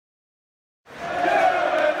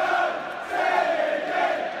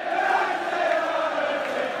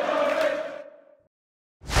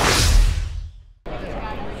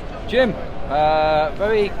Jim,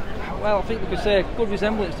 very, well, I think we could say a good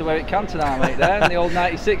resemblance to where at Cantona, mate, there in the old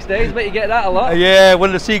 96 days. But you get that a lot. Yeah,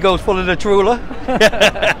 when the seagulls follow the trawler.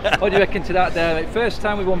 What do you reckon to that there, mate? First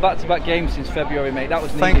time we won back-to-back games since February, mate. That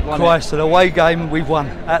was needed, Thank wasn't Christ, an away game we've won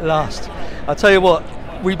at last. I'll tell you what,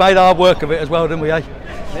 we made our work of it as well, didn't we, eh?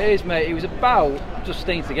 It is, mate. It was about just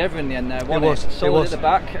staying together in the end there, wasn't it? Solid at the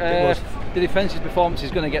back. The defensive performance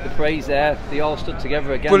is going to get the praise there. They all stood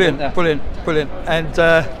together again. Brilliant. And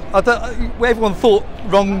everyone thought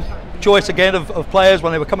wrong choice again of players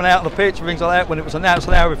when they were coming out on the pitch and things like that. When it was announced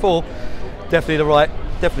an hour before, definitely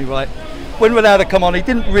right. When Ronaldo come on, he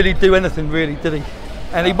didn't really do anything, really, did he?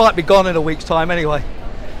 And he might be gone in a week's time anyway.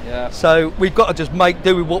 Yeah. So we've got to just make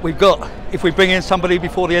do with what we've got. If we bring in somebody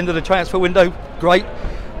before the end of the transfer window, great.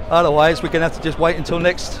 Otherwise, we're going to have to just wait until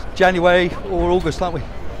next January or August, aren't we?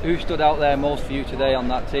 Who stood out there most for you today on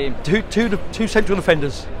that team? Two central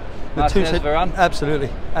defenders. Martinez, Varane? Absolutely.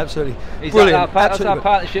 Is Brilliant. That's our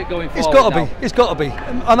partnership going forward. It's got to be.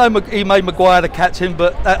 I know he made Maguire the captain,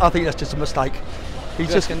 but I think that's just a mistake.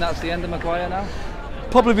 That's the end of Maguire now?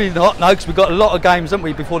 Probably not, no, because we've got a lot of games, haven't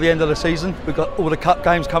we, before the end of the season. We've got all the cup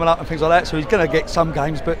games coming up and things like that, so he's going to get some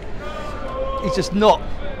games, but he's just not.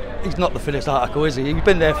 He's not the finished article, is he? He's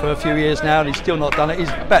been there for a few years now and he's still not done it. He's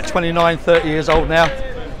about 29, 30 years old now.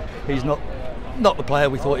 He's not the player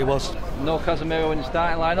we thought he was. No Casemiro in the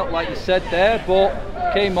starting lineup, like you said there,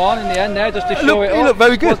 but came on in the end there just to show it off. He looked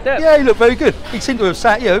very good. Yeah, he looked very good. He seemed to have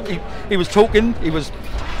sat, he was talking, he was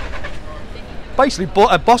basically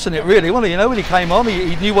bossing it really, wasn't he? When he came on,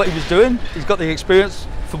 he knew what he was doing. He's got the experience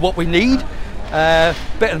for what we need.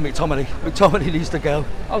 Better than McTominay. McTominay needs to go.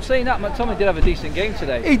 I was saying that McTominay did have a decent game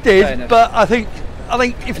today. He did, but I think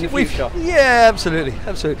if we, yeah, absolutely.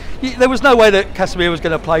 There was no way that Casemiro was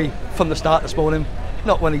going to play from the start this morning.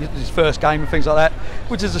 Not when his first game and things like that,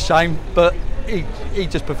 which is a shame. But he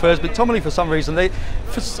just prefers McTominay for some reason.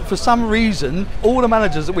 For some reason, all the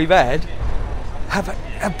managers that we've had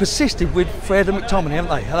have persisted with Fred and McTominay,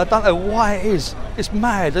 haven't they? And I don't know why it is. It's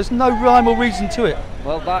mad. There's no rhyme or reason to it.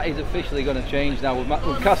 Well, that is officially going to change now with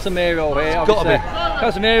Casemiro here. It's got to be.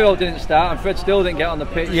 Casemiro didn't start and Fred still didn't get on the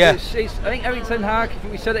pitch. Yeah. I think Erik ten Hag,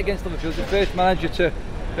 we said it against Liverpool, was the first manager to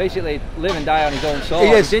basically live and die on his own sword.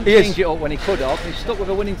 He didn't change it up when he could have. He stuck with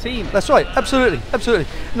a winning team. That's right. Absolutely.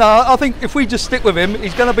 No, I think if we just stick with him,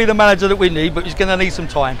 he's going to be the manager that we need, but he's going to need some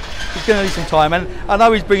time. And I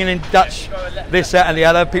know he's bringing in Dutch, this, that and the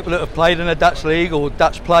other, people that have played in the Dutch league or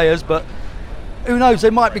Dutch players, but who knows, they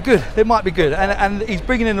might be good. And he's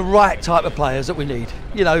bringing in the right type of players that we need.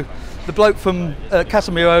 The bloke from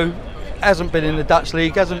Casemiro hasn't been in the Dutch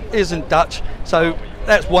league, isn't Dutch, so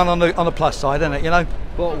that's one on the plus side, isn't it?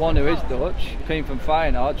 But one who is Dutch, came from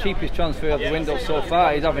Feyenoord, cheapest transfer of the window so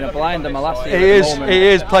far. He's having a blinder Malacia. He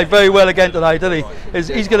is played very well again today, didn't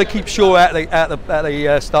he? He's going to keep Shaw at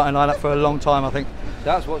the starting lineup for a long time, I think.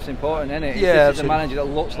 That's what's important, isn't it? Yeah, this is a manager that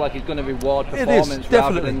looks like he's going to reward performance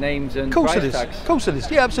rather than names and price tags. Of course it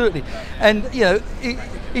is. Yeah, absolutely. And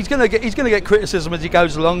he's going to get criticism as he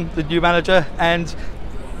goes along, the new manager, and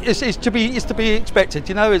it's to be expected.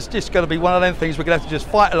 It's just going to be one of them things we're going to have to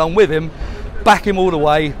just fight along with him, back him all the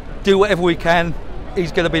way, do whatever we can.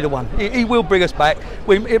 He's going to be the one. He will bring us back.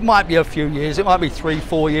 It might be a few years, it might be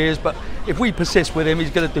 3-4 years, but if we persist with him,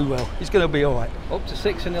 he's going to do well. He's going to be all right. Up to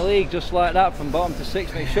 6 in the league, just like that, from bottom to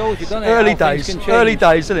 6. It shows you've done it. Early days, isn't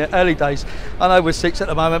it? Early days. I know we're 6 at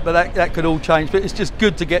the moment, but that could all change. But it's just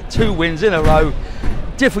good to get 2 wins in a row.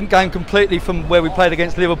 Different game completely from where we played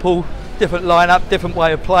against Liverpool. Different lineup, different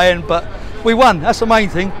way of playing, but we won. That's the main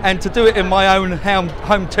thing. And to do it in my own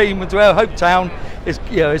home team, to our hometown, it's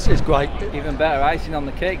great. Even better, icing on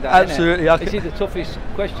the cake. That, absolutely. This is the toughest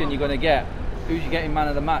question you're going to get. Who's you getting man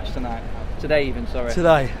of the match tonight? Today,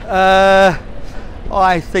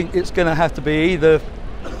 I think it's going to have to be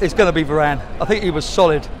it's going to be Varane. I think he was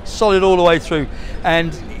solid all the way through,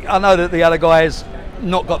 and I know that the other guys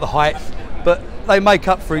not got the height, but they make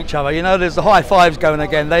up for each other. There's the high fives going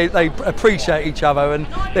again. They appreciate each other and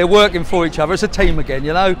they're working for each other. It's a team again.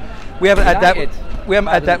 We haven't had that. We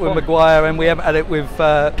haven't had that with Maguire, and we haven't had it with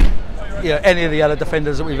any of the other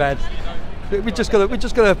defenders that we've had. We're just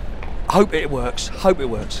gonna hope it works.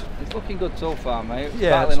 It's looking good so far, mate.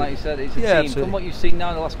 Yeah, battling, like you said, it's a team. Absolutely. From what you've seen now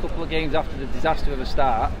in the last couple of games after the disaster of a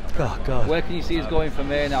start, God. Where can you see us going from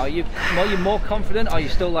here now? Are you more confident? Or are you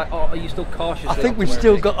still are you still cautious? I think we've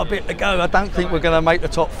still got a bit to go. I don't think we're going to make the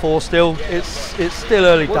top 4 still. It's still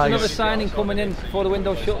early days. Another signing coming in before the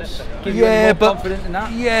window shuts? Give you any more confident in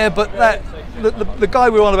that? Yeah, but the guy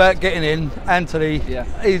we're on about getting in, Anthony,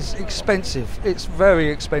 is expensive. It's very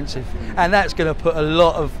expensive, and that's going to put a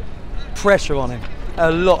lot of pressure on him.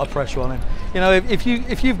 You know, if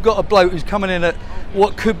you've got a bloke who's coming in at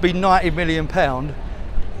what could be £90 million,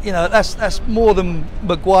 you know, that's more than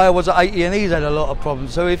Maguire was at 80, and he's had a lot of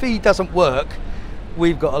problems. So if he doesn't work,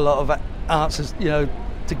 we've got a lot of answers, you know,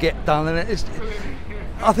 to get done. And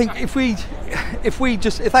I think if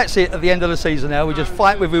that's it at the end of the season now, we just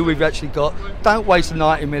fight with who we've actually got. Don't waste the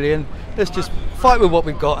 90 million. Let's just fight with what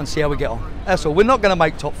we've got and see how we get on. That's all. We're not going to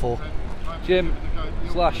make top 4. Jim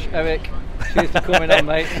 / Eric, cheers for coming on,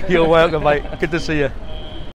 mate. You're welcome, mate. Good to see you.